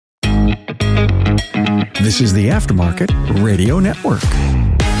This is the Aftermarket Radio Network.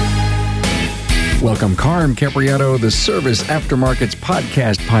 Welcome, Carm Capriato, the Service Aftermarket's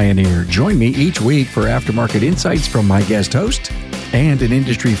podcast pioneer. Join me each week for aftermarket insights from my guest host and an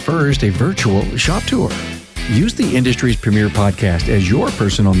industry first, a virtual shop tour. Use the industry's premier podcast as your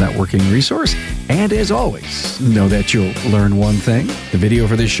personal networking resource. And as always, know that you'll learn one thing. The video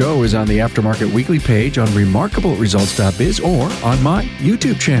for this show is on the Aftermarket Weekly page on remarkableresults.biz or on my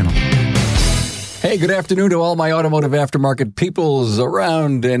YouTube channel. Hey, good afternoon to all my automotive aftermarket peoples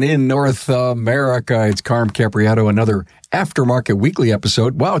around and in North America. It's Carm Capriato, another Aftermarket Weekly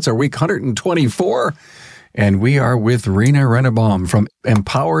episode. Wow, it's our week 124, and we are with Rena Rennebohm from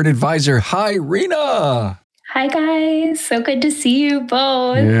Empowered Advisor. Hi, Rena. Hi, guys. So good to see you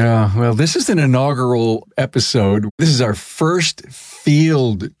both. Yeah, well, this is an inaugural episode. This is our first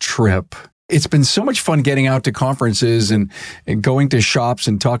field trip. It's been so much fun getting out to conferences and going to shops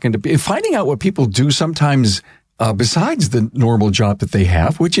and talking to finding out what people do sometimes besides the normal job that they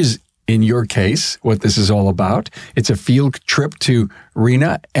have, which is, in your case, what this is all about. It's a field trip to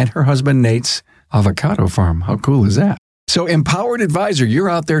Rena and her husband Nate's avocado farm. How cool is that? So Empowered Advisor, you're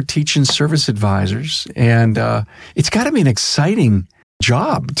out there teaching service advisors, and it's got to be an exciting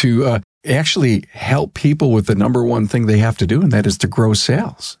job to actually help people with the number one thing they have to do, and that is to grow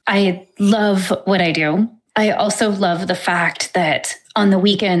sales. I love what I do. I also love the fact that on the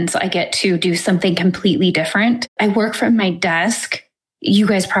weekends, I get to do something completely different. I work from my desk. You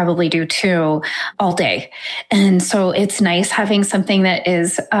guys probably do too, all day. And so it's nice having something that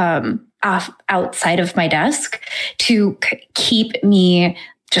is outside of my desk to keep me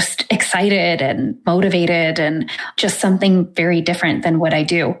just excited and motivated and just something very different than what I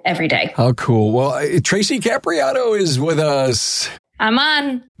do every day. How cool. Well, Tracy Capriato is with us. I'm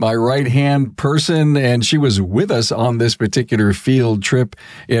on. My right-hand person, and she was with us on this particular field trip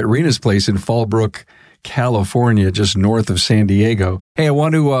at Rena's place in Fallbrook, California, just north of San Diego. Hey, I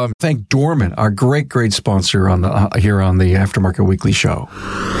want to thank Dorman, our great sponsor on here on the Aftermarket Weekly show.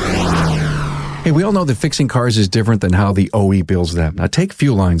 Hey, we all know that fixing cars is different than how the OE builds them. Now, take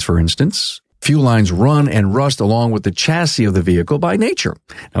fuel lines, for instance. Fuel lines run and rust along with the chassis of the vehicle by nature.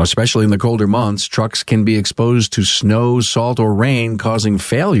 Now, especially in the colder months, trucks can be exposed to snow, salt, or rain, causing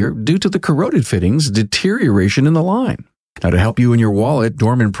failure due to the corroded fittings, deterioration in the line. Now, to help you in your wallet,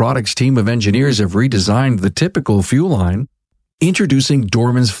 Dorman Products' team of engineers have redesigned the typical fuel line. Introducing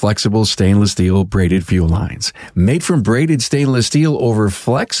Dorman's flexible stainless steel braided fuel lines. Made from braided stainless steel over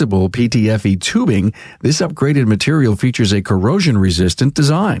flexible PTFE tubing, this upgraded material features a corrosion-resistant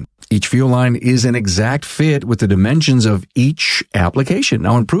design. Each fuel line is an exact fit with the dimensions of each application.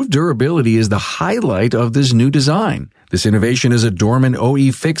 Now, improved durability is the highlight of this new design. This innovation is a Dorman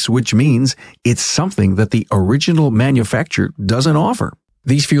OE fix, which means it's something that the original manufacturer doesn't offer.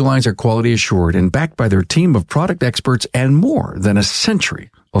 These fuel lines are quality assured and backed by their team of product experts and more than a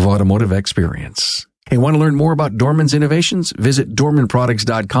century of automotive experience. Hey, want to learn more about Dorman's innovations? Visit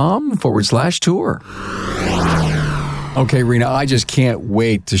dormanproducts.com/tour. Okay, Rena, I just can't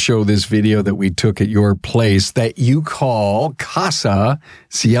wait to show this video that we took at your place that you call Casa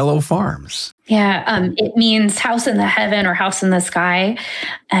Cielo Farms. Yeah, it means house in the heaven or house in the sky.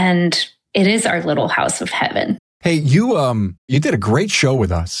 And it is our little house of heaven. Hey, you did a great show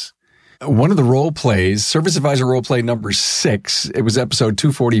with us. One of the role plays, Service Advisor role play number 6, it was episode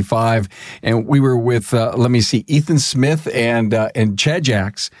 245, and we were with, Ethan Smith and Chad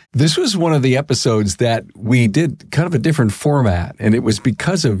Jacks. This was one of the episodes that we did kind of a different format, and it was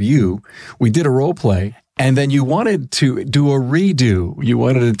because of you. We did a role play, and then you wanted to do a redo. You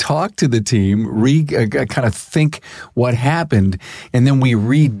wanted to talk to the team, kind of think what happened, and then we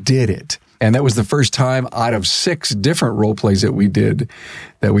redid it. And that was the first time out of 6 different role plays that we did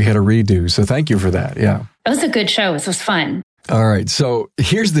that we had a redo. So thank you for that. Yeah. It was a good show. It was fun. All right. So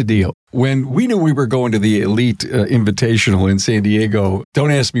here's the deal. When we knew we were going to the Elite Invitational in San Diego,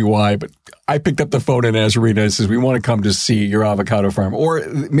 don't ask me why, but I picked up the phone and asked Rena and says, we want to come to see your avocado farm. Or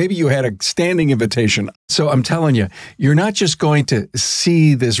maybe you had a standing invitation. So I'm telling you, you're not just going to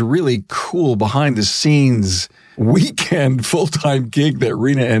see this really cool behind the scenes weekend full-time gig that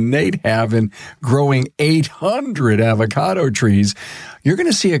Rena and Nate have in growing 800 avocado trees. You're going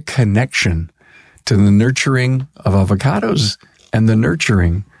to see a connection to the nurturing of avocados and the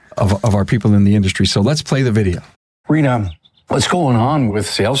nurturing of our people in the industry. So let's play the video. Rena, what's going on with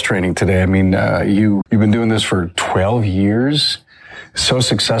sales training today? I mean, you've been doing this for 12 years, so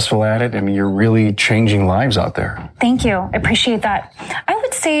successful at it. I mean, you're really changing lives out there. Thank you. I appreciate that. I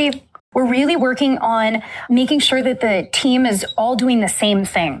would say we're really working on making sure that the team is all doing the same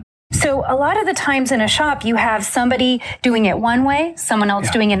thing. So a lot of the times in a shop, you have somebody doing it one way, someone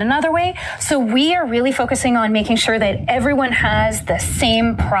else doing it another way. So we are really focusing on making sure that everyone has the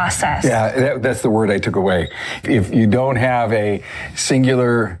same process. Yeah, that's the word I took away. If you don't have a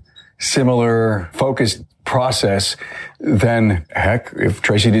singular, similar, focused process, then heck, if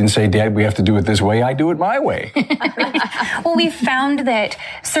Tracy didn't say, Dad, we have to do it this way, I do it my way. Well, we found that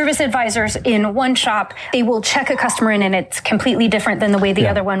service advisors in one shop, they will check a customer in and it's completely different than the way the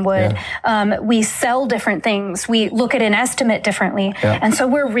other one would. Yeah. We sell different things. We look at an estimate differently. Yeah. And so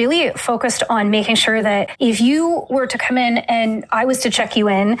we're really focused on making sure that if you were to come in and I was to check you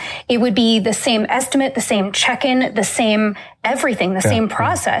in, it would be the same estimate, the same check-in, the same everything, the same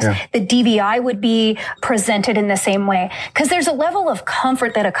process. Yeah. The DVI would be presented in the same way. Because there's a level of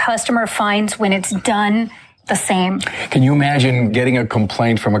comfort that a customer finds when it's done the same. Can you imagine getting a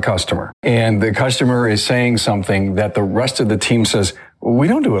complaint from a customer and the customer is saying something that the rest of the team says, we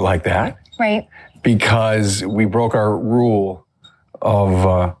don't do it like that. Right. Because we broke our rule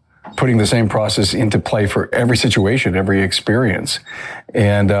of putting the same process into play for every situation, every experience,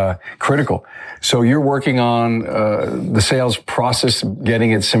 and critical. So you're working on the sales process,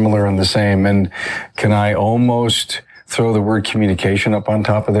 getting it similar and the same. And can I almost throw the word communication up on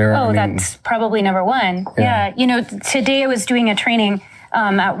top of there? Oh, that's probably number one. Yeah. You know, today I was doing a training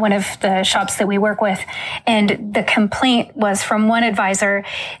at one of the shops that we work with, and the complaint was from one advisor.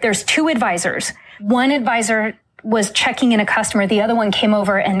 There's two advisors. One advisor was checking in a customer. The other one came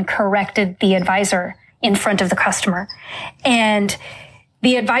over and corrected the advisor in front of the customer. And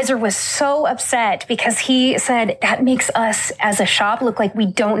the advisor was so upset because he said, that makes us as a shop look like we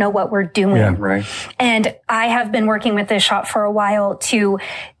don't know what we're doing. Yeah, right. And I have been working with this shop for a while to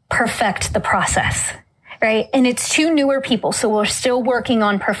perfect the process. Right. And it's two newer people. So we're still working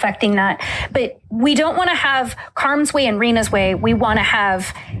on perfecting that. But we don't want to have Carm's way and Rena's way. We want to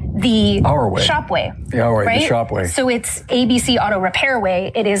have our way. Shop way. Our way, right? The shop way. So it's ABC Auto Repair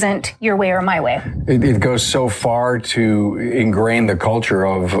way. It isn't your way or my way. It goes so far to ingrain the culture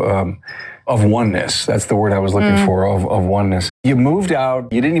of oneness. That's the word I was looking for, of oneness. You moved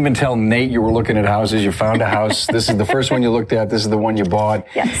out. You didn't even tell Nate you were looking at houses. You found a house. This is the first one you looked at. This is the one you bought.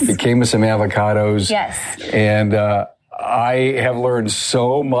 Yes. It came with some avocados. Yes. And I have learned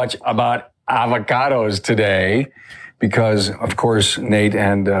so much about avocados today because, of course, Nate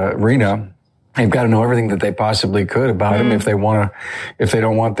and Rena, they've got to know everything that they possibly could about them if they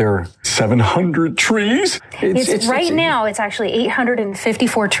don't want their 700 trees. Now, it's actually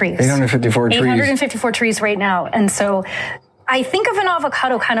 854 trees. 854 trees. 854 trees right now. And so I think of an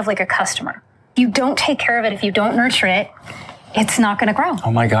avocado kind of like a customer. You don't take care of it, if you don't nurture it, it's not going to grow.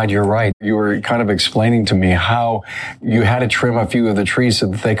 Oh my God, you're right. You were kind of explaining to me how you had to trim a few of the trees so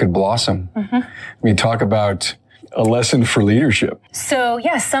that they could blossom. We talk about a lesson for leadership. So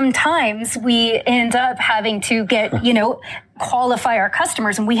yes, sometimes we end up having to get, qualify our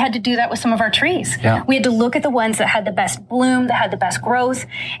customers. And we had to do that with some of our trees. Yeah. We had to look at the ones that had the best bloom, that had the best growth.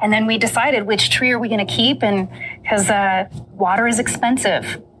 And then we decided which tree are we going to keep. And because water is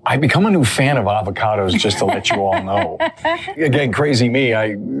expensive. I become a new fan of avocados, just to let you all know. Again, crazy me.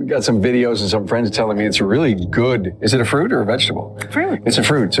 I got some videos and some friends telling me it's really good. Is it a fruit or a vegetable? Fruit. It's a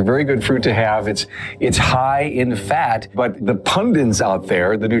fruit. It's a very good fruit to have. It's high in fat, but the pundits out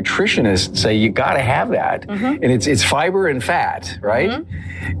there, the nutritionists, say you got to have that, and it's fiber and fat, right?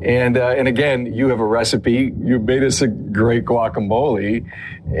 And again, you have a recipe. You made us a great guacamole.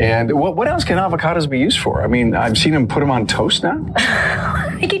 And what else can avocados be used for? I mean, I've seen them put them on toast now.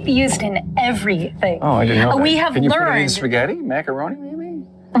 They can be used in everything. Oh, I didn't know that. We have Can you learned. Put it in spaghetti, macaroni, maybe?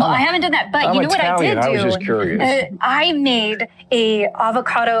 Well, I haven't done that, but I'm you know Italian. What I did do? I was just curious. I made a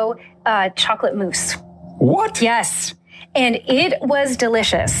avocado chocolate mousse. What? Yes, and it was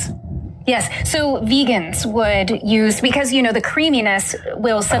delicious. Yes, so vegans would use, because, the creaminess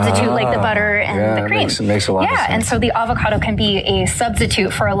will substitute like the butter and the cream. It makes a lot of sense. Yeah, and so the avocado can be a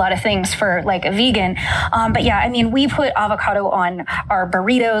substitute for a lot of things for like a vegan. But yeah, I mean, we put avocado on our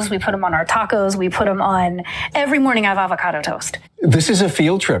burritos, we put them on our tacos, we put them on, every morning I have avocado toast. This is a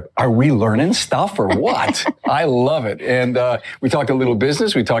field trip. Are we learning stuff or what? I love it. And we talked a little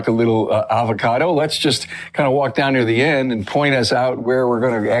business. We talked a little avocado. Let's just kind of walk down near the end and point us out where we're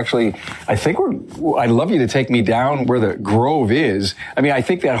going to actually, I'd love you to take me down where the grove is. I mean, I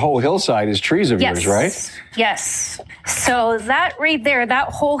think that whole hillside is trees of yours, right? Yes. So that right there, that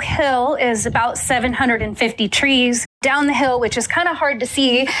whole hill is about 750 trees. Down the hill, which is kind of hard to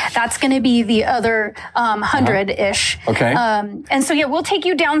see, that's going to be the other 100-ish. Okay. And so, yeah, we'll take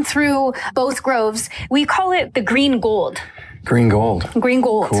you down through both groves. We call it the green gold. Green gold. Green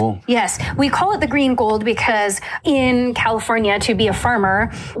gold. Cool. Yes. We call it the green gold because in California, to be a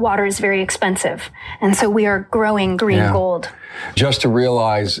farmer, water is very expensive. And so we are growing green gold. Just to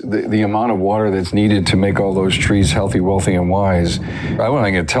realize the amount of water that's needed to make all those trees healthy, wealthy, and wise, I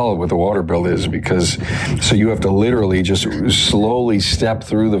want to tell what the water bill is, because so you have to literally just slowly step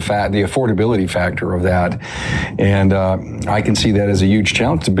through the affordability factor of that. And I can see that as a huge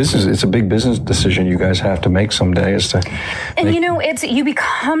challenge. It's a big business decision you guys have to make someday. You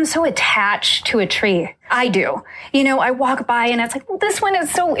become so attached to a tree. I do. I walk by and it's like, well, this one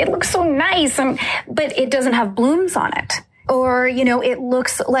it looks so nice, but it doesn't have blooms on it. Or, it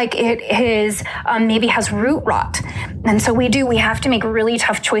looks like it is, maybe has root rot. And so we have to make really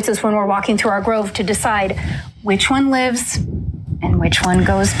tough choices when we're walking through our grove to decide which one lives and which one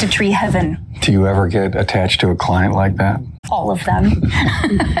goes to tree heaven. Do you ever get attached to a client like that? All of them.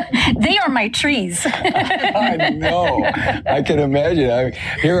 They are my trees. I know. I can imagine.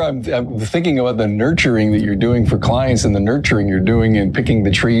 I'm thinking about the nurturing that you're doing for clients and the nurturing you're doing in picking the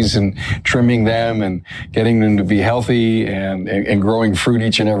trees and trimming them and getting them to be healthy and growing fruit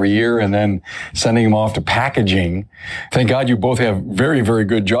each and every year and then sending them off to packaging. Thank God you both have very, very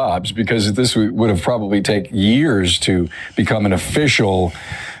good jobs, because this would have probably taken years to become an official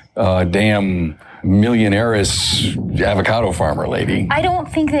damn millionaire's avocado farmer lady. I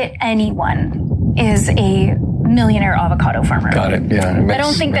don't think that anyone is a millionaire avocado farmer. Got it. Yeah. I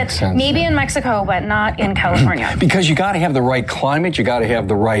don't think that's sense. Maybe in Mexico, but not in California. Because you got to have the right climate, you got to have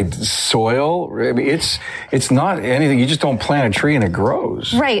the right soil. I mean, it's not anything. You just don't plant a tree and it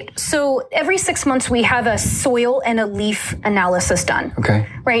grows. Right. So every 6 months we have a soil and a leaf analysis done. Okay.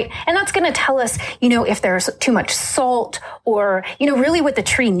 Right. And that's going to tell us, if there's too much salt or, really what the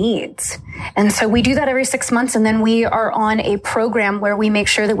tree needs. And so we do that every 6 months, and then we are on a program where we make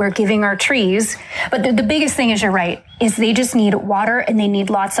sure that we're giving our trees. But the biggest thing is, you're right, is they just need water and they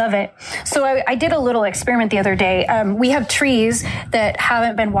need lots of it. So I did a little experiment the other day. We have trees that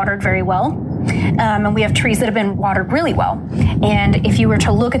haven't been watered very well. And we have trees that have been watered really well. And if you were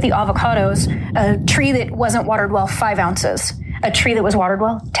to look at the avocados, a tree that wasn't watered well, 5 ounces. A tree that was watered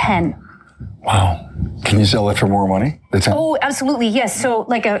well, 10. Wow. Can you sell it for more money? Oh, absolutely. Yes. So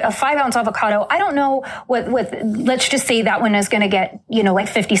like a 5-ounce avocado, I don't know what, let's just say that one is going to get, like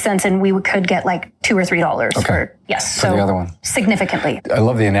 50 cents, and we could get like $2 or $3. Okay. Yes. For the other one. Significantly. I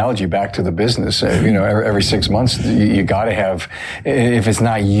love the analogy back to the business. Every 6 months, you got to have, if it's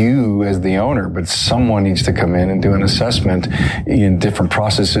not you as the owner, but someone needs to come in and do an assessment in different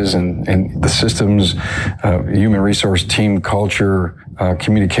processes and the systems, human resource, team culture,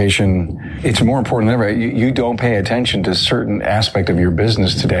 communication. It's more important than ever. You don't pay attention to certain aspect of your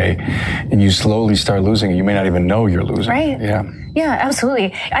business today, and you slowly start losing it. You may not even know you're losing. Right. Yeah. Yeah,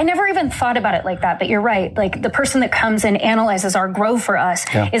 absolutely. I never even thought about it like that, but you're right. Like the person that comes and analyzes our grove for us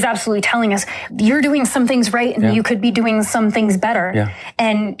is absolutely telling us, you're doing some things right and you could be doing some things better. Yeah.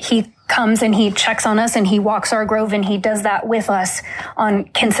 And he comes and he checks on us and he walks our grove and he does that with us on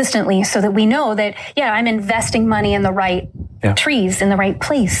consistently, so that we know that, I'm investing money in the right trees in the right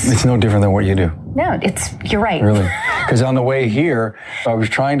place. It's no different than what you do. No, you're right. Really. Because on the way here, I was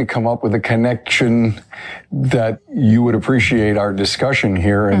trying to come up with a connection that you would appreciate our discussion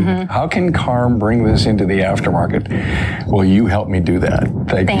here. And how can Carm bring this into the aftermarket? Well, you helped me do that.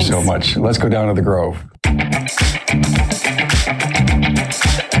 Thanks you so much. Let's go down to the Grove.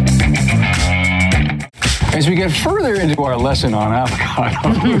 As we get further into our lesson on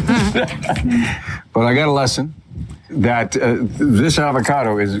avocados, but I got a lesson that this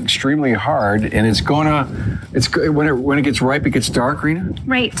avocado is extremely hard, and when it gets ripe, it gets dark, Rena?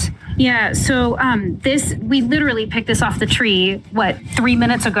 Right. Yeah. So we literally picked this off the tree, 3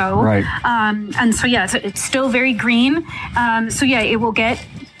 minutes ago? Right. And so, it's still very green. It will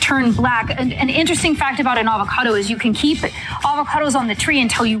turn black. An interesting fact about an avocado is you can keep avocados on the tree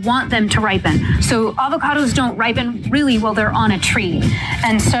until you want them to ripen. So avocados don't ripen really while they're on a tree.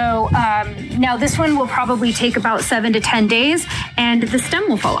 And so now this one will probably take about 7 to 10 days, and the stem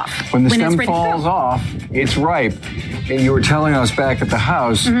will fall off. When the stem falls off, it's ripe. And you were telling us back at the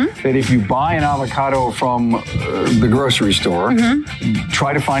house that if you buy an avocado from the grocery store,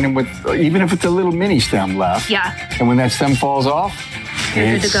 try to find them with, even if it's a little mini stem left. Yeah. And when that stem falls off,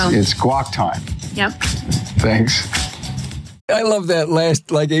 it's guac time. Yep. Thanks. I love that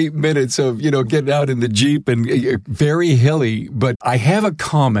last 8 minutes of, getting out in the Jeep and very hilly. But I have a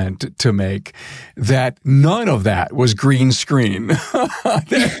comment to make that none of that was green screen.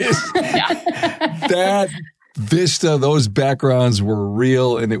 That vista, those backgrounds were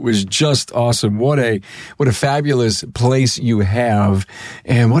real, and it was just awesome. What a fabulous place you have,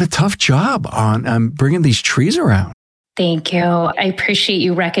 and what a tough job on bringing these trees around. Thank you. I appreciate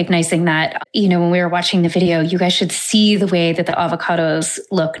you recognizing that. When we were watching the video, you guys should see the way that the avocados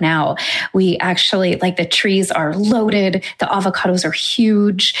look now. We actually, the trees are loaded. The avocados are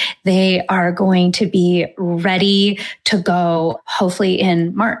huge. They are going to be ready to go, hopefully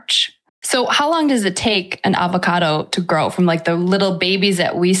in March. So how long does it take an avocado to grow from the little babies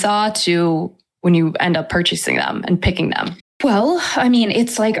that we saw to when you end up purchasing them and picking them? Well,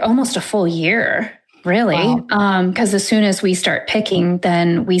 it's almost a full year. Really? Wow. Because as soon as we start picking,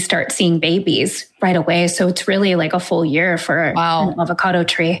 then we start seeing babies right away. So it's really a full year for an avocado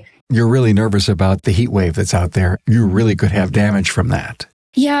tree. You're really nervous about the heat wave that's out there. You really could have damage from that.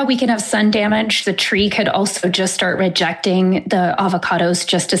 Yeah, we can have sun damage. The tree could also just start rejecting the avocados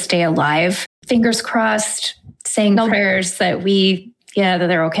just to stay alive. Fingers crossed, saying prayers that that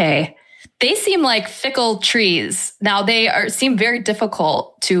they're okay. They seem like fickle trees. Now seem very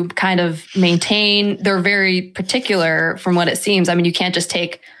difficult to kind of maintain. They're very particular from what it seems. You can't just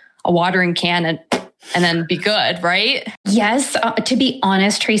take a watering can and then be good, right? Yes. To be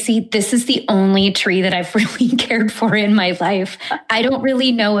honest, Tracy, this is the only tree that I've really cared for in my life. I don't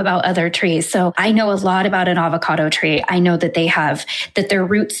really know about other trees. So I know a lot about an avocado tree. I know that that their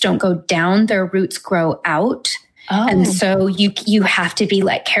roots don't go down, their roots grow out. Oh. And so you have to be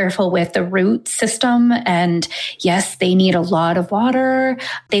careful with the root system. And yes, they need a lot of water.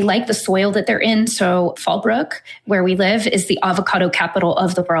 They like the soil that they're in. So Fallbrook, where we live, is the avocado capital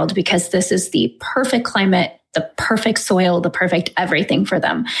of the world because this is the perfect climate, the perfect soil, the perfect everything for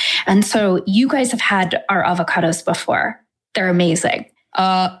them. And so you guys have had our avocados before. They're amazing.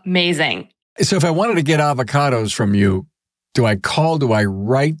 Amazing. So if I wanted to get avocados from you, do I call? Do I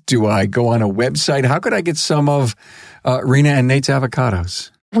write? Do I go on a website? How could I get some of Rena and Nate's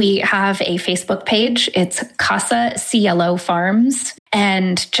avocados? We have a Facebook page. It's Casa Cielo Farms.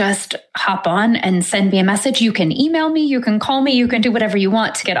 And just hop on and send me a message. You can email me. You can call me. You can do whatever you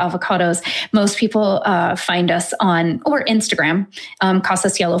want to get avocados. Most people find us or Instagram. Casa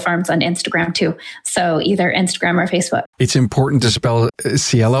Cielo Farms on Instagram too. So either Instagram or Facebook. It's important to spell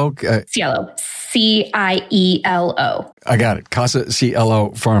Cielo? Cielo. Cielo. I got it. Casa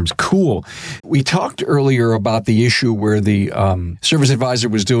Cielo Farms. Cool. We talked earlier about the issue where the service advisor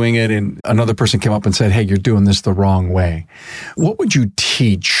was doing it and another person came up and said, hey, you're doing this the wrong way. What would you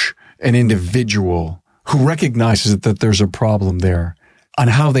teach an individual who recognizes that there's a problem there on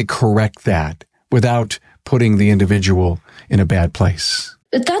how they correct that without putting the individual in a bad place?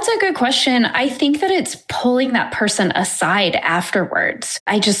 That's a good question. I think that it's pulling that person aside afterwards.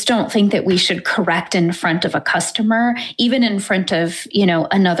 I just don't think that we should correct in front of a customer, even in front of,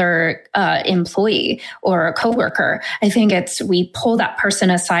 another employee or a coworker. I think we pull that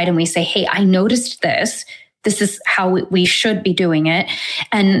person aside and we say, hey, I noticed this. This is how we should be doing it.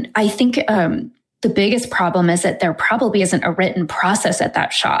 And I think the biggest problem is that there probably isn't a written process at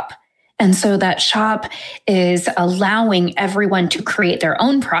that shop. And so that shop is allowing everyone to create their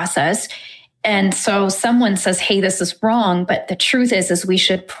own process. And so someone says, hey, this is wrong. But the truth is we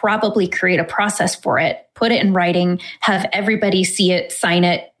should probably create a process for it, put it in writing, have everybody see it, sign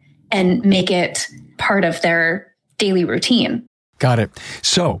it, and make it part of their daily routine. Got it.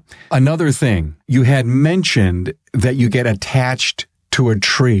 So another thing, you had mentioned that you get attached to a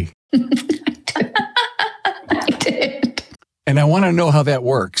tree. I did. And I want to know how that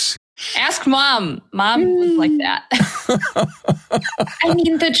works. Ask Mom. Mom was like that.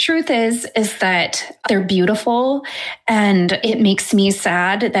 The truth is that they're beautiful, and it makes me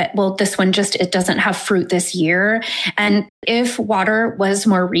sad that, this one it doesn't have fruit this year. And if water was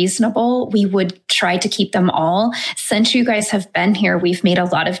more reasonable, we would try to keep them all. Since you guys have been here, we've made a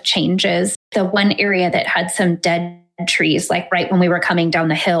lot of changes. The one area that had some dead trees, right when we were coming down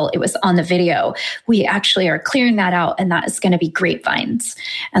the hill, it was on the video. We actually are clearing that out, and that is going to be grapevines.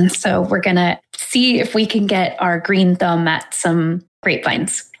 And so we're going to see if we can get our green thumb at some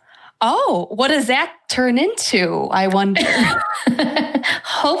grapevines. Oh, what does that turn into? I wonder.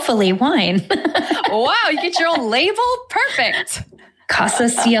 Hopefully wine. Wow, you get your own label? Perfect. Casa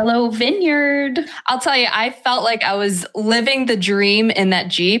Cielo Vineyard. I'll tell you, I felt like I was living the dream in that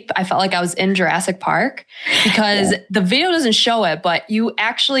Jeep. I felt like I was in Jurassic Park because the video doesn't show it, but you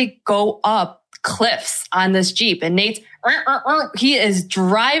actually go up cliffs on this Jeep. And Nate's, he is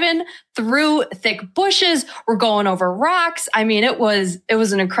driving through thick bushes. We're going over rocks. It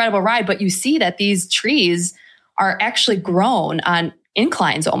was an incredible ride, but you see that these trees are actually grown on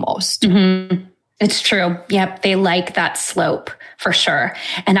inclines almost. Mm-hmm. It's true. Yep. They like that slope for sure.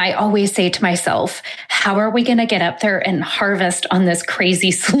 And I always say to myself, how are we going to get up there and harvest on this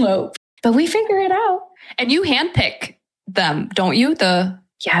crazy slope? But we figure it out. And you handpick them, don't you?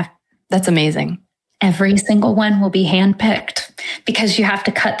 Yeah. That's amazing. every single one will be handpicked because you have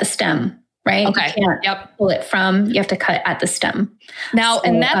to cut the stem, right? Okay. You can't pull it from, you have to cut at the stem. Now, so,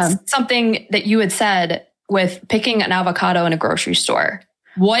 and that's something that you had said with picking an avocado in a grocery store.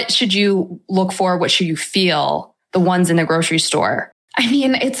 What should you look for? What should you feel? The ones in the grocery store? I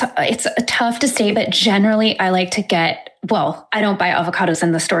mean, it's tough to say, but generally I like to get, well, I don't buy avocados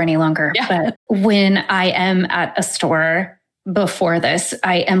in the store any longer, but when I am at a store before this,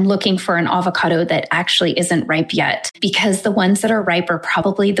 I am looking for an avocado that actually isn't ripe yet, because the ones that are ripe are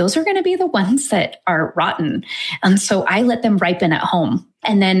probably, those are going to be the ones that are rotten. And so I let them ripen at home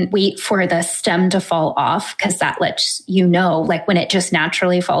and then wait for the stem to fall off, because that lets you know, like when it just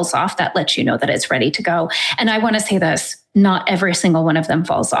naturally falls off, that lets you know that it's ready to go. And I want to say this, not every single one of them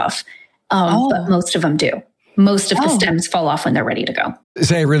falls off, but most of them do. Most of the stems fall off when they're ready to go.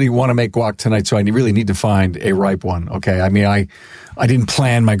 Say I really want to make guac tonight, so I really need to find a ripe one, okay? I mean, I didn't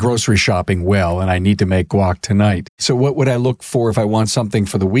plan my grocery shopping well, and I need to make guac tonight. So what would I look for if I want something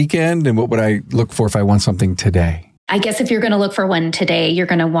for the weekend, and what would I look for if I want something today? I guess if you're going to look for one today, you're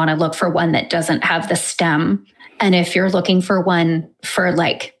going to want to look for one that doesn't have the stem. And if you're looking for one for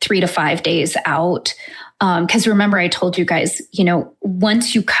like 3 to 5 days out, because remember, I told you guys, you know,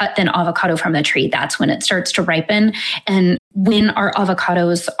 once you cut an avocado from the tree, that's when it starts to ripen. And when our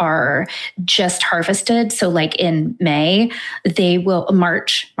avocados are just harvested, so like in May, they will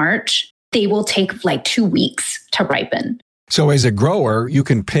March, they will take like 2 weeks to ripen. So as a grower, you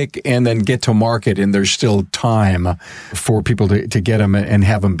can pick and then get to market, and there's still time for people to get them and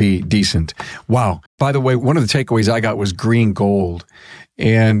have them be decent. Wow. By the way, one of the takeaways I got was green gold.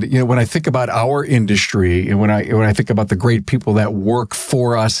 And, you know, when I think about our industry and when I think about the great people that work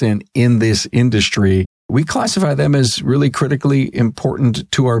for us in this industry, we classify them as really critically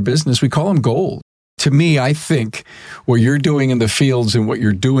important to our business. We call them gold. To me, I think what you're doing in the fields and what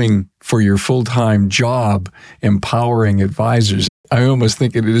you're doing for your full-time job, empowering advisors, I almost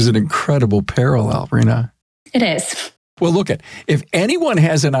think it is an incredible parallel, Rena. It is. Well, look if anyone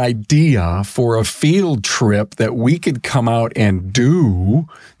has an idea for a field trip that we could come out and do,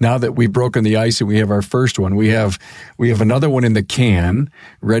 now that we've broken the ice and we have our first one, we have another one in the can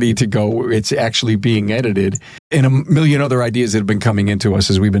ready to go. It's actually being edited, and a million other ideas that have been coming into us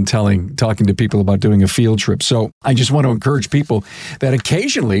as we've been talking to people about doing a field trip. So I just want to encourage people that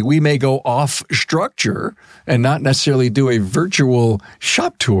occasionally we may go off structure and not necessarily do a virtual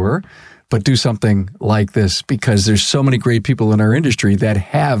shop tour, but do something like this, because there's so many great people in our industry that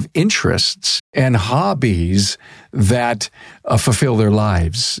have interests and hobbies that fulfill their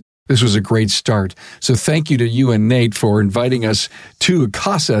lives. This was a great start. So thank you to you and Nate for inviting us to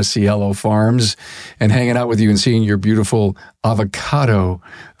Casa Cielo Farms and hanging out with you and seeing your beautiful avocado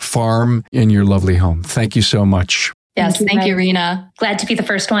farm in your lovely home. Thank you so much. Yes, thank you, Rena. Glad to be the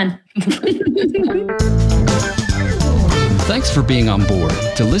first one. Thanks for being on board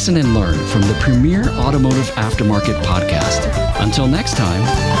to listen and learn from the premier automotive aftermarket podcast. Until next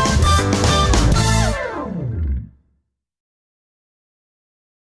time.